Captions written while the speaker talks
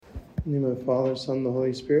In the name of the Father, Son, and the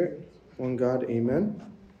Holy Spirit, one God, amen.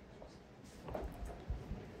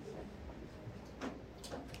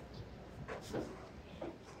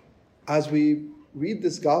 As we read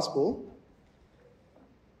this gospel,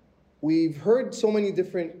 we've heard so many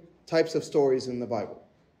different types of stories in the Bible.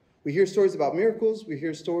 We hear stories about miracles, we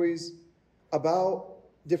hear stories about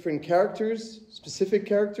different characters, specific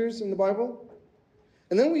characters in the Bible.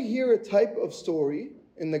 And then we hear a type of story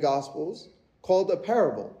in the Gospels called a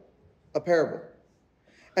parable. A parable.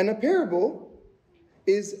 And a parable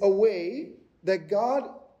is a way that God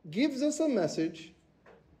gives us a message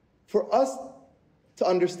for us to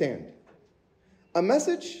understand. A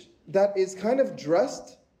message that is kind of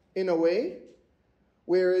dressed in a way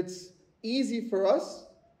where it's easy for us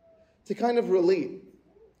to kind of relate.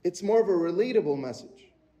 It's more of a relatable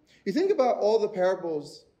message. You think about all the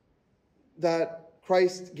parables that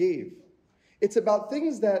Christ gave. It's about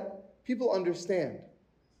things that people understand.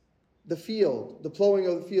 The field, the plowing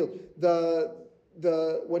of the field,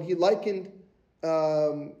 when he likened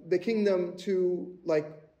the kingdom to,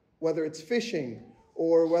 like, whether it's fishing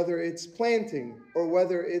or whether it's planting or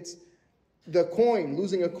whether it's the coin,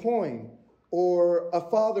 losing a coin, or a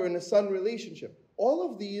father and a son relationship.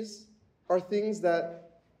 All of these are things that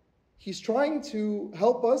he's trying to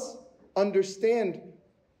help us understand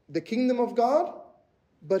the kingdom of God,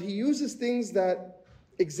 but he uses things that,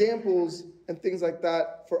 examples and things like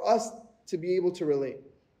that, for us to be able to relate.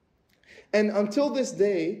 And until this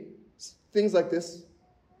day, things like this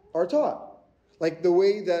are taught. Like the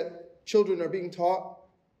way that children are being taught,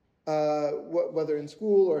 whether in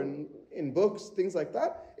school or in books, things like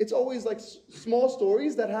that. It's always like small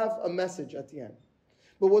stories that have a message at the end.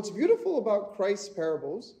 But what's beautiful about Christ's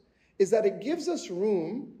parables is that it gives us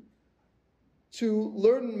room to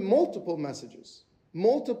learn multiple messages,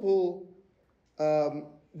 multiple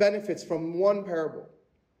benefits from one parable.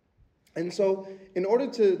 And so in order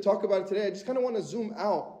to talk about it today, I just kind of want to zoom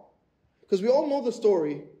out. Because we all know the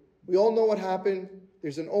story. We all know what happened.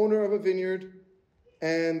 There's an owner of a vineyard,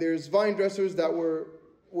 and there's vine dressers that were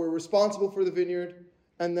responsible for the vineyard.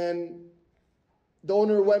 And then the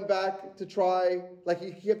owner went back to try, like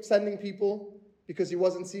he kept sending people because he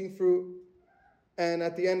wasn't seeing fruit. And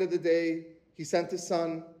at the end of the day, he sent his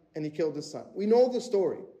son and he killed his son. We know the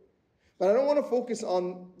story. But I don't want to focus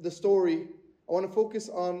on the story. I want to focus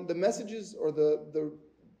on the messages or the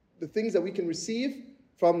things that we can receive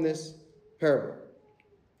from this parable.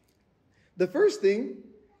 The first thing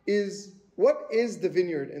is, what is the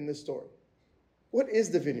vineyard in this story? What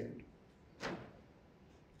is the vineyard?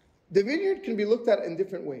 The vineyard can be looked at in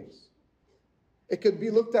different ways. It could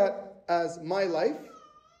be looked at as my life.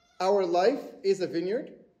 Our life is a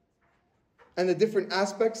vineyard. And the different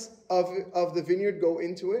aspects of the vineyard go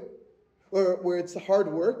into it. Where it's hard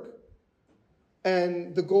work.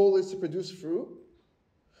 And the goal is to produce fruit.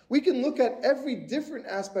 We can look at every different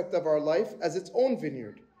aspect of our life as its own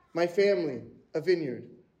vineyard. My family, a vineyard.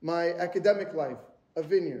 My academic life, a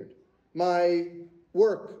vineyard. My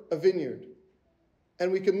work, a vineyard. And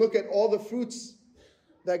we can look at all the fruits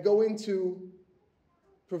that go into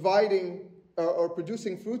providing or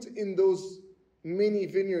producing fruits in those mini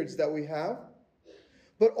vineyards that we have.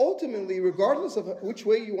 But ultimately, regardless of which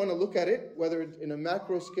way you want to look at it, whether it's in a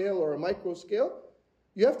macro scale or a micro scale,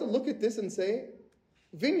 you have to look at this and say,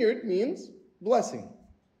 vineyard means blessing.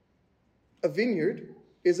 A vineyard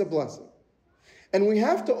is a blessing. And we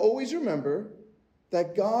have to always remember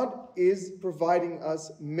that God is providing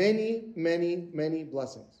us many, many, many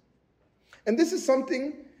blessings. And this is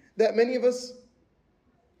something that many of us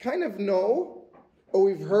kind of know, or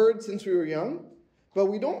we've heard since we were young, but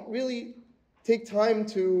we don't really take time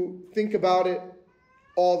to think about it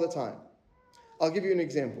all the time. I'll give you an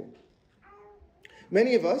example.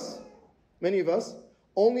 Many of us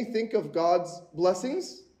only think of God's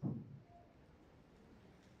blessings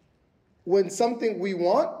when something we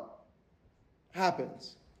want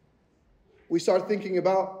happens. We start thinking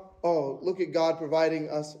about, oh, look at God providing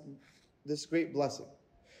us this great blessing.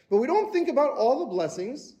 But we don't think about all the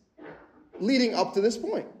blessings leading up to this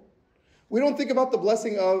point. We don't think about the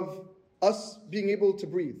blessing of us being able to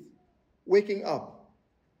breathe, waking up,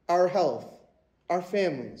 our health, our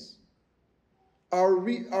families, our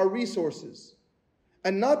resources,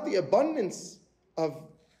 and not the abundance of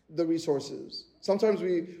the resources. Sometimes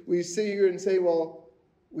we sit here and say, well,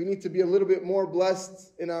 we need to be a little bit more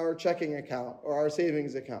blessed in our checking account or our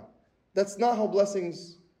savings account. That's not how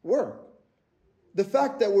blessings work. The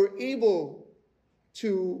fact that we're able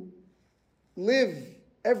to live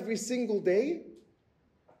every single day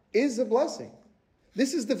is a blessing.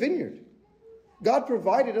 This is the vineyard. God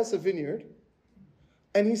provided us a vineyard,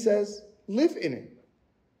 and he says, live in it.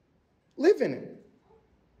 live in it.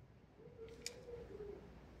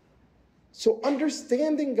 So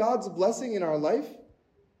understanding God's blessing in our life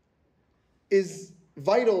is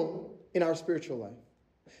vital in our spiritual life.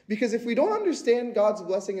 Because if we don't understand God's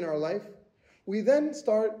blessing in our life, we then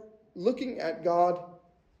start looking at God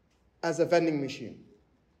as a vending machine.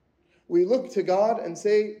 We look to God and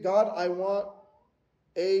say, God, I want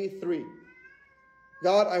A3.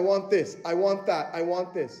 God, I want this. I want that. I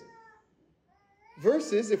want this.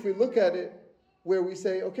 Versus if we look at it where we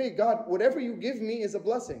say, okay, God, whatever you give me is a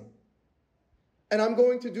blessing. And I'm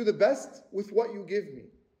going to do the best with what you give me.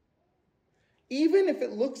 Even if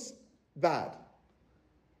it looks bad.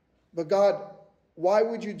 But God, why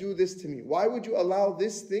would you do this to me? Why would you allow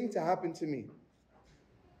this thing to happen to me?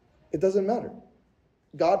 It doesn't matter.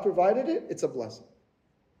 God provided it, it's a blessing.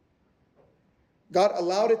 God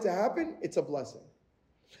allowed it to happen, it's a blessing.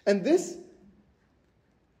 And this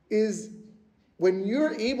is, when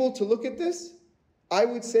you're able to look at this, I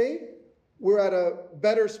would say we're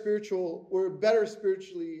better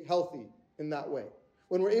spiritually healthy in that way.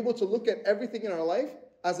 When we're able to look at everything in our life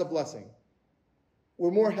as a blessing.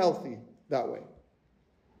 We're more healthy that way.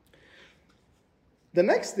 The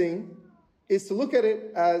next thing is to look at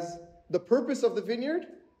it as the purpose of the vineyard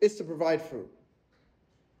is to provide fruit.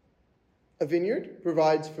 A vineyard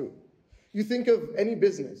provides fruit. You think of any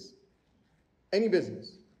business. Any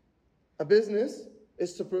business. A business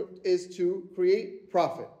is to create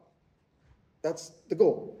profit. That's the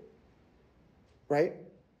goal. Right?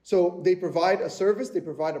 So they provide a service, they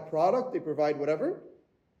provide a product, they provide whatever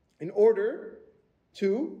in order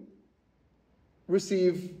to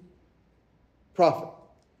receive profit.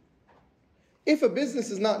 If a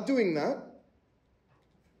business is not doing that,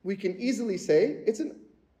 we can easily say it's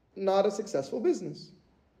not a successful business.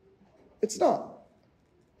 It's not.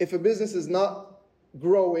 If a business is not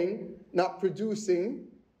growing, not producing,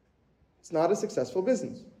 it's not a successful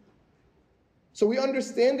business. So we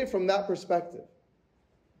understand it from that perspective.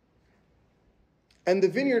 And the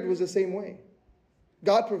vineyard was the same way.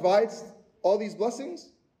 God provides all these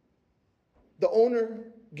blessings. The owner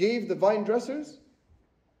gave the vine dressers,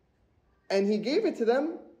 and he gave it to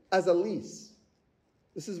them as a lease.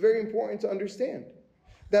 This is very important to understand.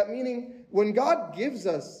 That meaning, when God gives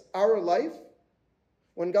us our life,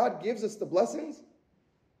 when God gives us the blessings,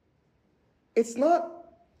 it's not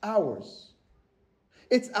ours.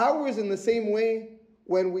 It's ours in the same way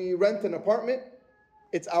when we rent an apartment,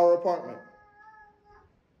 it's our apartment.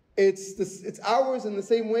 It's ours in the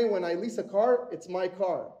same way when I lease a car, it's my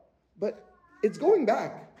car. But it's going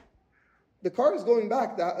back. The car is going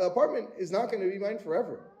back. The apartment is not going to be mine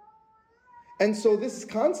forever. And so this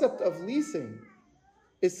concept of leasing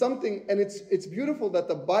is something, and it's beautiful that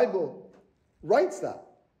the Bible writes that.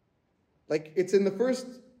 Like it's in the first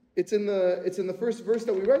verse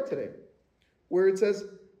that we read today, where it says,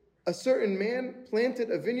 a certain man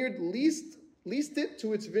planted a vineyard, leased it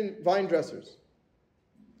to its vine dressers,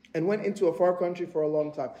 and went into a far country for a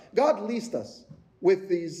long time. God leased us with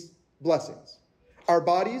these blessings. Our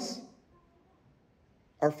bodies,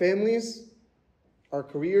 our families, our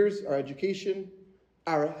careers, our education,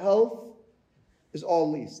 our health is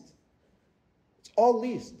all leased. It's all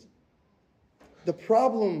leased. The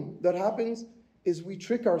problem that happens is we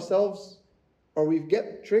trick ourselves, or we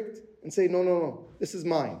get tricked and say, no, this is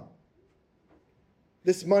mine.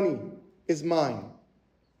 This money is mine.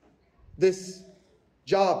 This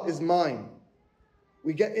job is mine.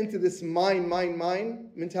 We get into this mine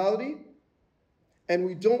mentality, and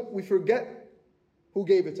we forget who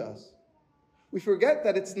gave it to us. We forget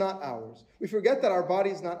that it's not ours. We forget that our body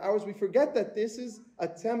is not ours. We forget that this is a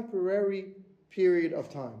temporary period of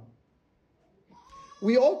time.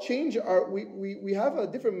 We all change we have a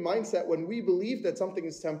different mindset when we believe that something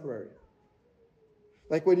is temporary.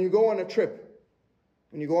 Like when you go on a trip,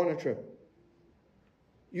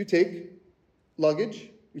 you take luggage,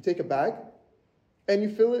 you take a bag, and you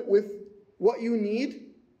fill it with what you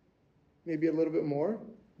need, maybe a little bit more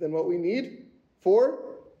than what we need for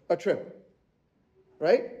a trip.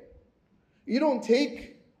 Right? You don't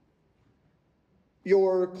take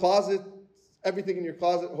your closet, everything in your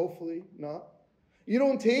closet, hopefully not. You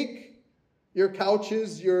don't take your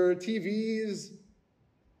couches, your TVs.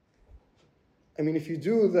 I mean, if you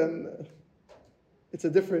do, then it's a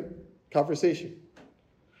different conversation.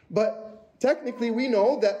 But technically, we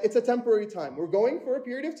know that it's a temporary time. We're going for a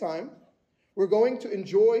period of time. We're going to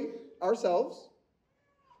enjoy ourselves.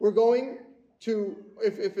 We're going to,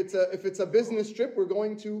 if it's a business trip, we're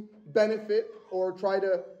going to benefit or try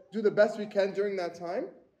to do the best we can during that time.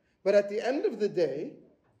 But at the end of the day,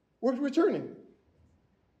 we're returning.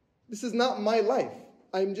 This is not my life.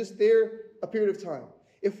 I'm just there a period of time.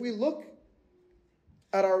 If we look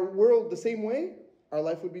at our world the same way, our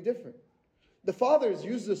life would be different. The fathers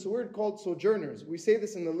use this word called sojourners. We say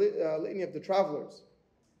this in the Litany of the Travelers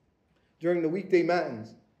during the weekday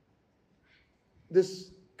matins.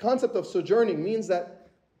 This concept of sojourning means that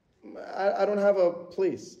I don't have a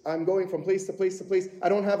place. I'm going from place to place to place. I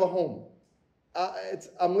don't have a home.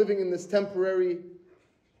 I'm living in this temporary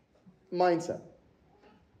mindset.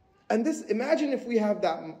 And this, imagine if we have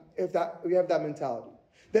that mentality,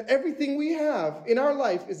 that everything we have in our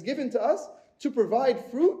life is given to us to provide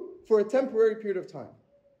fruit for a temporary period of time.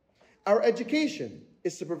 Our education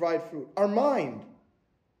is to provide fruit. Our mind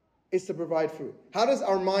is to provide fruit. How does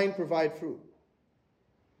our mind provide fruit?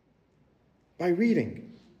 By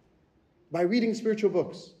reading spiritual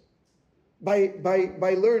books, by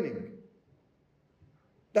learning.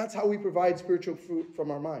 That's how we provide spiritual fruit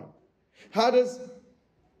from our mind. How does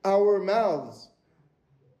our mouths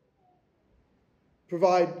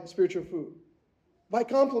provide spiritual fruit? By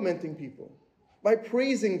complimenting people, by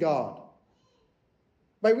praising God,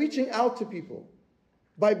 by reaching out to people,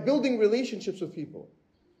 by building relationships with people,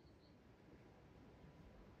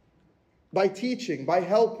 by teaching, by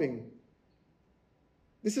helping.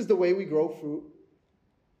 This is the way we grow fruit.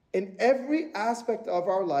 In every aspect of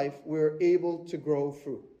our life, we're able to grow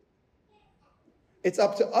fruit. It's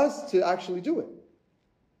up to us to actually do it.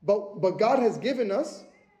 But God has given us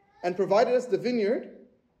and provided us the vineyard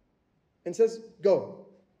and says, go,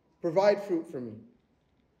 provide fruit for me.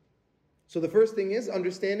 So the first thing is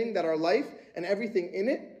understanding that our life and everything in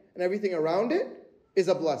it and everything around it is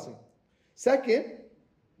a blessing. Second,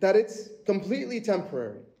 that it's completely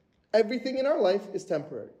temporary. Everything in our life is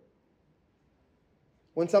temporary.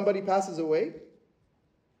 When somebody passes away,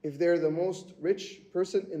 if they're the most rich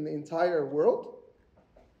person in the entire world,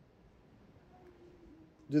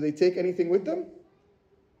 do they take anything with them?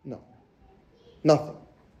 No. Nothing.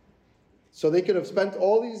 So they could have spent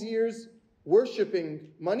all these years worshiping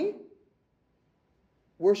money,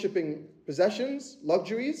 worshiping possessions,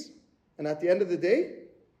 luxuries, and at the end of the day,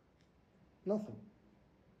 nothing.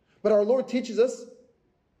 But our Lord teaches us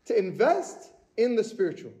to invest in the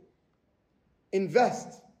spiritual.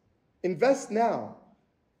 Invest. Invest now.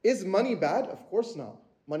 Is money bad? Of course not.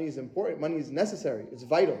 Money is important. Money is necessary. It's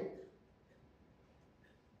vital.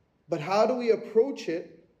 But how do we approach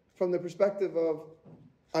it from the perspective of,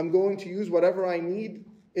 I'm going to use whatever I need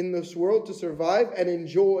in this world to survive and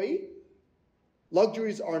enjoy?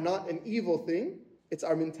 Luxuries are not an evil thing. It's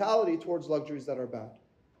our mentality towards luxuries that are bad.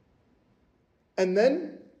 And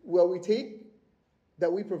then, we take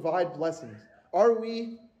that we provide blessings. Are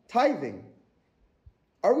we tithing?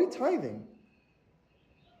 Are we tithing?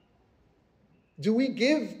 Do we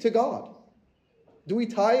give to God? Do we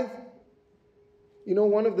tithe? You know,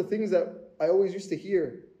 one of the things that I always used to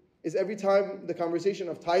hear is every time the conversation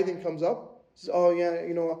of tithing comes up, says, oh yeah,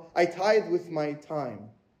 you know, I tithe with my time.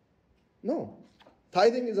 No.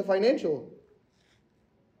 Tithing is a financial,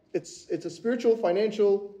 it's a spiritual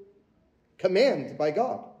financial command by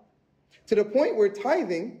God. To the point where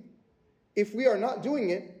tithing, if we are not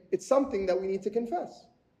doing it, it's something that we need to confess.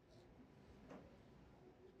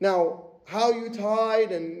 Now, how you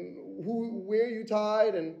tithe and where you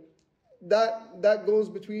tithe, and that goes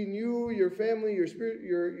between you, your family, your spirit,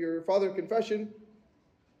 your father confession.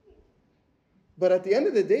 But at the end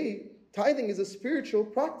of the day, tithing is a spiritual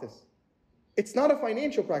practice. It's not a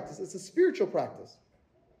financial practice, it's a spiritual practice.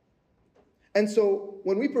 And so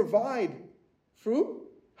when we provide fruit,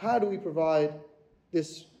 how do we provide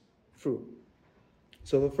this fruit?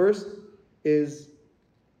 So the first is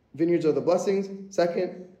vineyards are the blessings.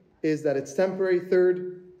 Second is that it's temporary.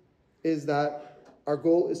 Third is that our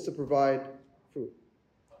goal is to provide fruit.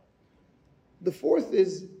 The fourth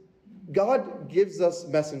is God gives us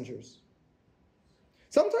messengers.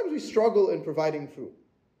 Sometimes we struggle in providing fruit.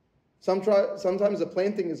 Sometimes the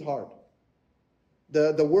planting is hard.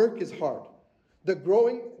 The work is hard. The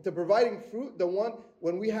providing fruit,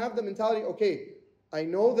 when we have the mentality, okay, I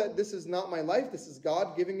know that this is not my life, this is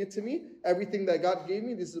God giving it to me, everything that God gave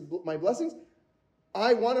me, this is my blessings.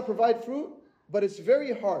 I want to provide fruit, but it's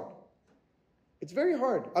very hard. It's very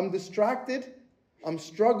hard. I'm distracted, I'm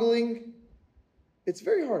struggling. It's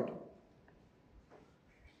very hard.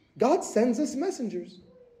 God sends us messengers.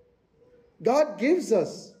 God gives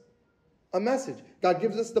us a message. God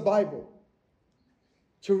gives us the Bible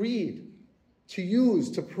to read, to use,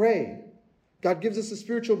 to pray. God gives us the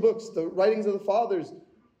spiritual books, the writings of the fathers,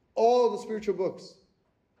 all the spiritual books,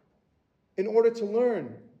 in order to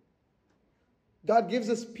learn. God gives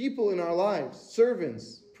us people in our lives,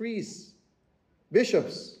 servants, priests,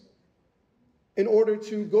 bishops, in order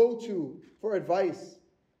to go to for advice,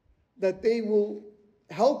 that they will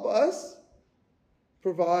help us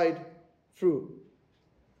provide fruit.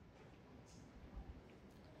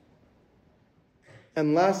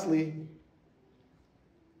 And lastly,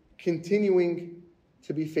 continuing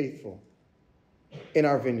to be faithful in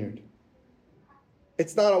our vineyard.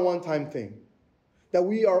 It's not a one-time thing. That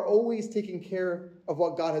we are always taking care of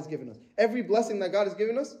what God has given us. Every blessing that God has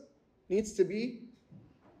given us needs to be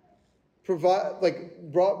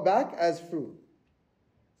brought back as fruit.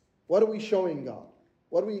 What are we showing God?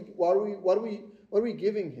 What are we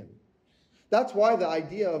giving Him? That's why the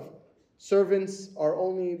idea of servants are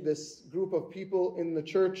only this group of people in the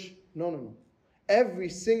church. No. Every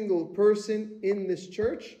single person in this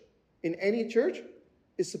church, in any church,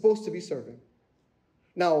 is supposed to be serving.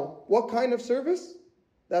 Now, what kind of service?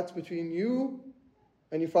 That's between you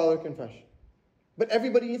and your father of confession. But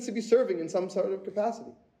everybody needs to be serving in some sort of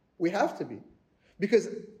capacity. We have to be. Because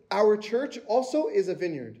our church also is a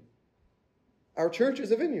vineyard. Our church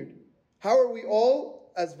is a vineyard. How are we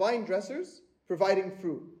all, as vine dressers, providing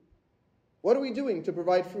fruit? What are we doing to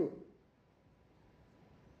provide fruit?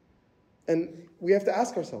 And we have to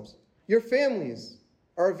ask ourselves, your families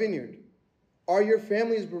are a vineyard. Are your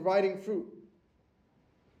families providing fruit?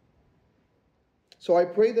 So I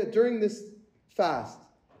pray that during this fast,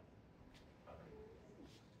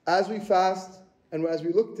 as we fast and as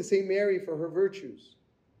we look to St. Mary for her virtues,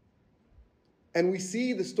 and we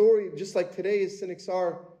see the story, just like today is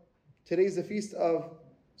Synaxar, today is the feast of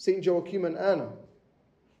St. Joachim and Anna,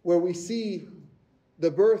 where we see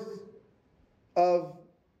the birth of,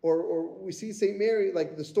 or we see St. Mary,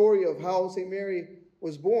 like the story of how St. Mary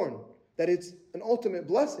was born, that it's an ultimate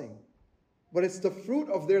blessing. But it's the fruit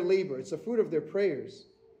of their labor, it's the fruit of their prayers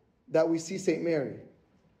that we see St. Mary.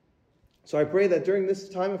 So I pray that during this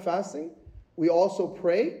time of fasting, we also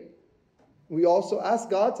pray, we also ask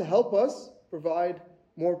God to help us provide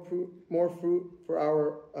more fruit for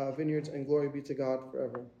our vineyards, and glory be to God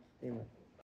forever. Amen.